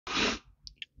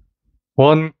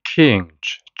1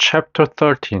 Kings chapter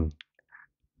 13.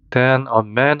 Then a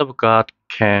man of God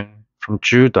came from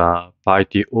Judah by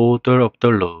the order of the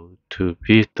Lord to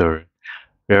Bethel,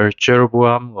 where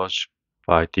Jeroboam was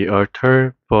by the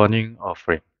altar burning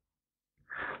offering.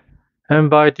 And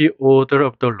by the order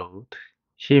of the Lord,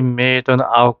 he made an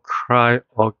outcry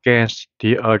against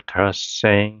the altar,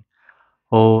 saying,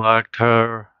 O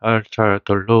altar, altar,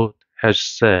 the Lord has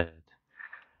said,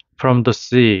 from the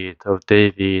seed of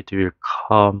David will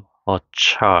come a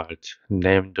child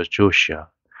named Josiah,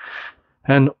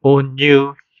 and on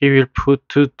you he will put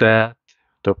to death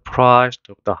the priest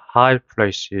of the high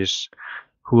places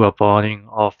who are burning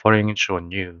offerings on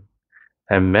you,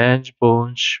 and men's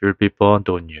bones will be burned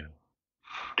on you.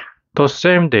 The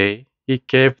same day he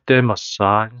gave them a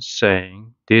sign,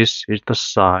 saying, This is the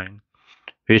sign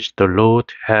which the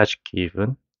Lord has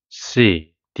given.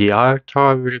 See, the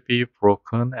altar will be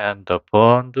broken, and the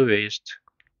burned waste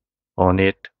on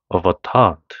it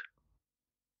overturned.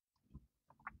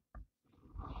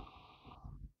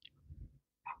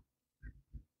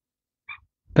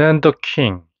 Then the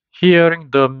king, hearing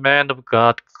the man of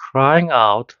God crying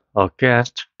out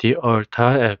against the altar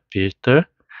at Bethel,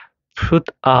 put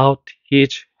out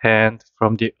his hand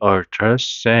from the altar,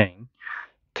 saying,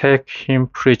 Take him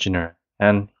prisoner.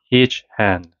 And his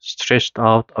hand, stretched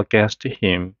out against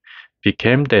him,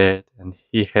 became dead, and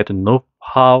he had no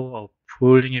power of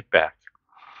pulling it back.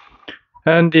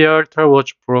 And the altar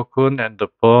was broken, and the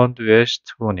burned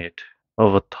waste on it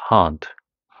overturned.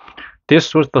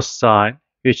 This was the sign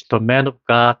which the man of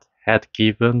God had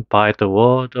given by the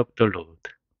word of the Lord.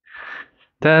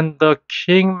 Then the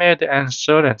king made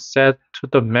answer and said to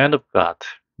the man of God,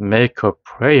 Make a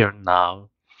prayer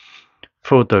now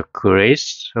for the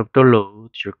grace of the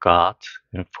Lord your God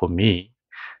and for me,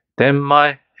 that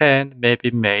my hand may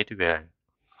be made well.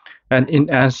 And in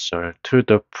answer to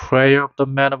the prayer of the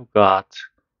man of God,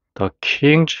 the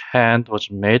king's hand was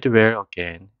made well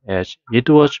again as it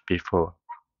was before.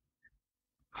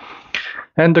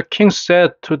 And the king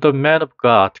said to the man of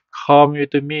God, Come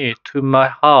with me to my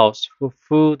house for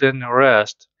food and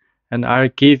rest, and I'll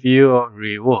give you a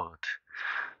reward.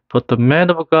 But the man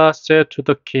of God said to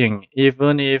the king,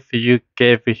 Even if you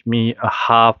gave me a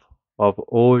half of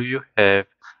all you have,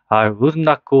 I would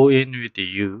not go in with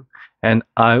you, and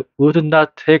I would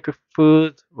not take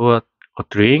food or a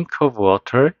drink of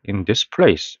water in this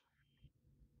place.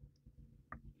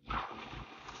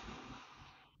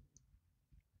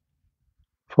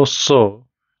 For so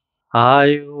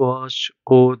I was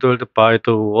ordered by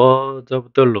the word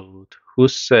of the Lord, who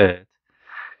said,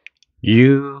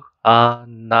 You are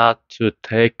not to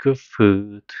take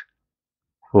food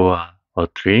or a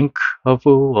drink of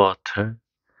water,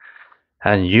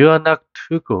 and you are not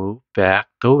to go back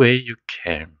the way you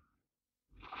came.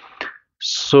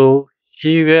 So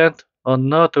he went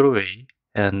another way,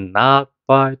 and not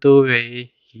by the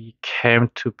way he came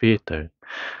to Bethel.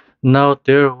 Now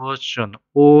there was an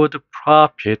old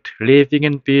prophet living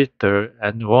in Bethel,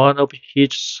 and one of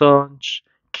his sons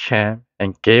came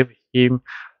and gave him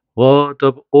word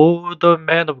of all the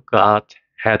man of God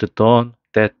had done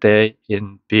that day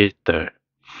in Bethel.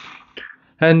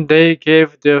 And they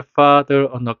gave their father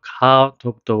an account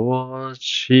of the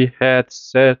words he had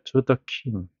said to the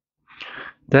king.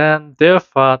 Then their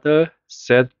father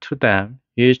said to them,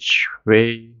 Which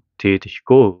way did he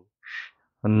go?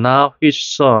 And now his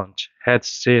sons had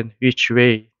seen which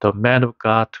way the man of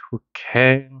God who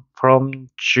came from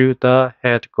Judah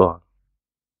had gone.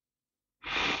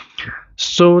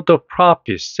 So the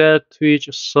prophet said to his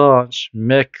sons,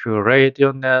 Make ready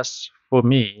an ass for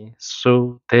me.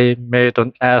 So they made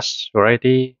an ass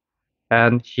ready,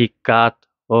 and he got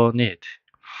on it,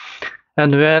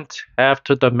 and went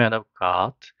after the man of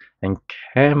God, and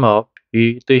came up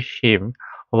with him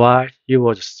while he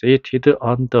was seated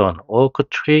under an oak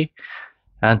tree.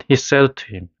 And he said to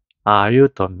him, Are you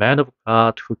the man of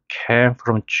God who came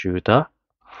from Judah?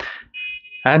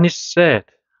 And he said,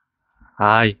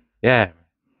 I am.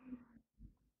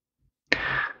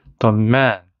 The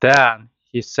man then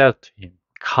he said to him,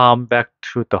 Come back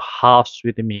to the house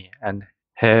with me and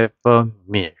have a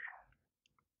meal.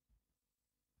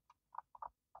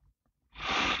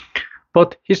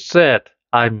 But he said,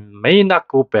 I may not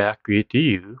go back with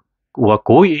you or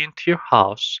go into your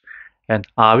house, and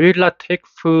I will not take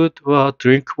food or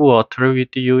drink water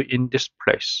with you in this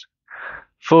place.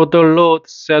 For the Lord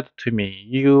said to me,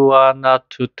 You are not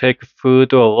to take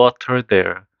food or water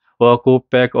there, or go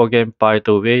back again by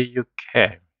the way you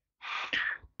came.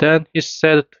 Then he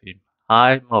said to him,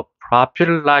 I am a prophet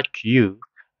like you,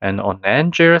 and an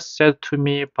angel said to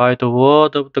me by the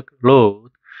word of the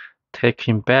Lord, take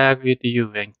him back with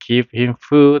you and give him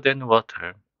food and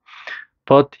water.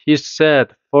 But he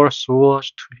said false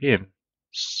words to him.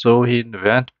 So he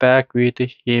went back with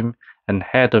him and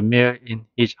had a meal in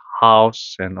his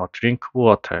house and a drink of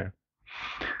water.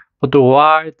 But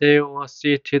while they were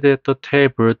seated at the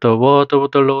table, the word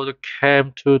of the Lord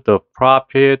came to the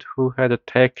prophet who had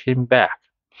taken him back.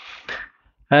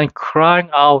 And crying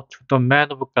out to the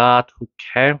man of God who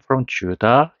came from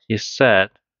Judah, he said,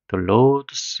 "The Lord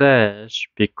says,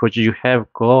 because you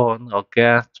have gone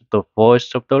against the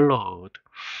voice of the Lord,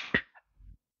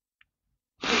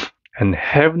 and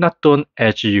have not done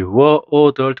as you were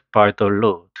ordered by the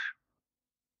Lord,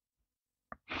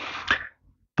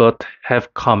 but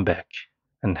have come back,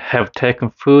 and have taken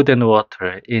food and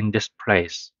water in this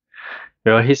place,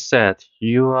 where he said,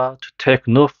 you are to take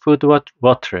no food or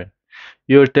water.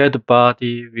 Your dead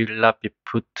body will not be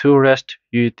put to rest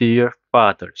with your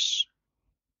fathers."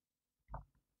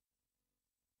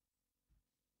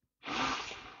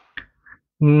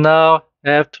 Now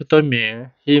after the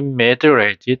meal, he made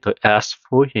ready to ask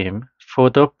for him for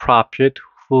the prophet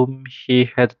whom he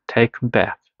had taken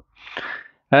back.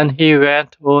 And he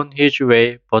went on his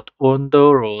way, but on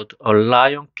the road a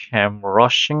lion came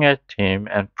rushing at him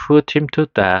and put him to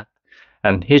death,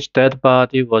 and his dead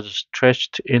body was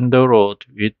stretched in the road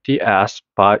with the ass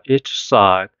by each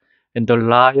side, and the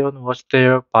lion was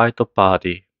there by the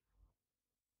body.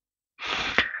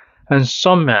 And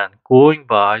some men going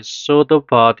by saw the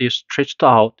body stretched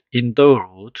out in the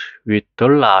road with the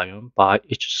lion by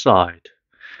each side.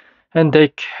 And they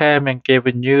came and gave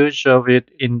news of it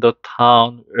in the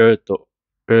town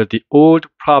where the old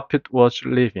prophet was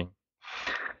living.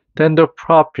 Then the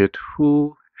prophet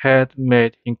who had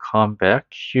made him come back,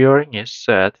 hearing it,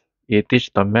 said, "It is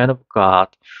the man of God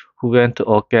who went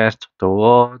against the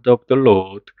word of the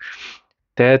Lord.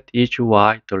 That is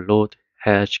why the Lord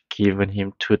has given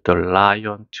him to the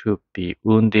lion to be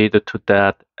wounded to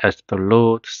death, as the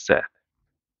Lord said."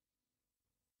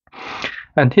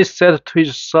 And he said to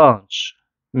his sons,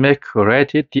 "Make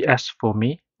ready the ass for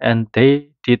me," and they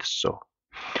did so.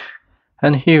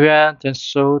 And he went and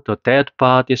saw the dead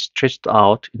body stretched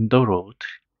out in the road,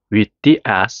 with the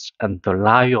ass and the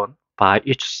lion by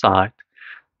each side.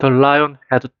 The lion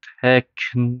had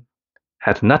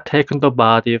not taken the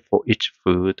body for its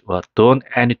food or done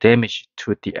any damage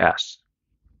to the ass.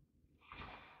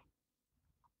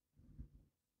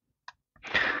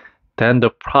 Then the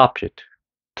prophet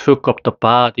took up the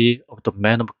body of the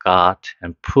man of God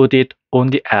and put it on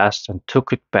the ass and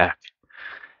took it back.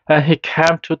 And he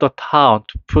came to the town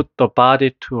to put the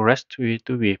body to rest with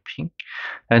weeping.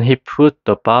 And he put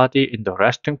the body in the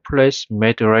resting place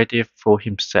made ready for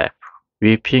himself,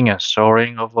 weeping and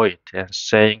sorrowing over it, and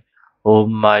saying, "O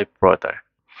my brother."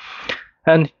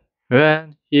 And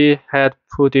when he had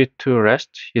put it to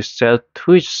rest, he said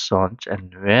to his sons,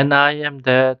 "And when I am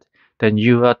dead, then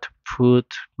you are to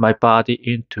put my body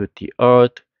into the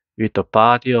earth with the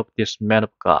body of this man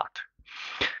of God,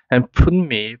 and put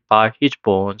me by his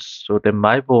bones, so that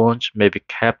my bones may be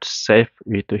kept safe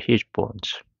with his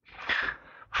bones."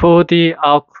 For the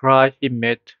outcry he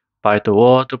made by the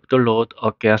word of the Lord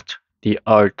against the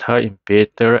altar in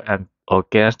Bethel and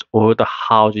against all the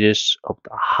houses of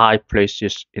the high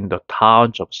places in the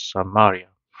towns of Samaria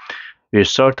will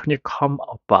certainly come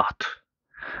about.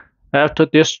 After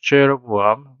this,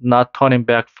 Jeroboam, not turning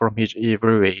back from his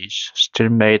evil ways, still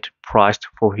made price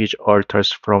for his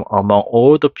altars from among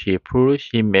all the people.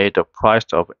 He made a price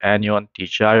of anyone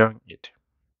desiring it,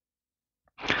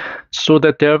 so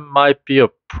that there might be a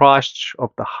price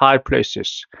of the high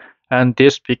places. And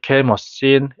this became a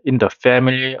sin in the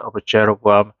family of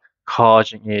Jeroboam,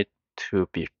 causing it to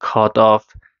be cut off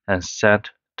and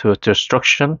sent to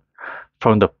destruction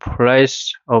from the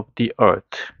place of the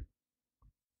earth.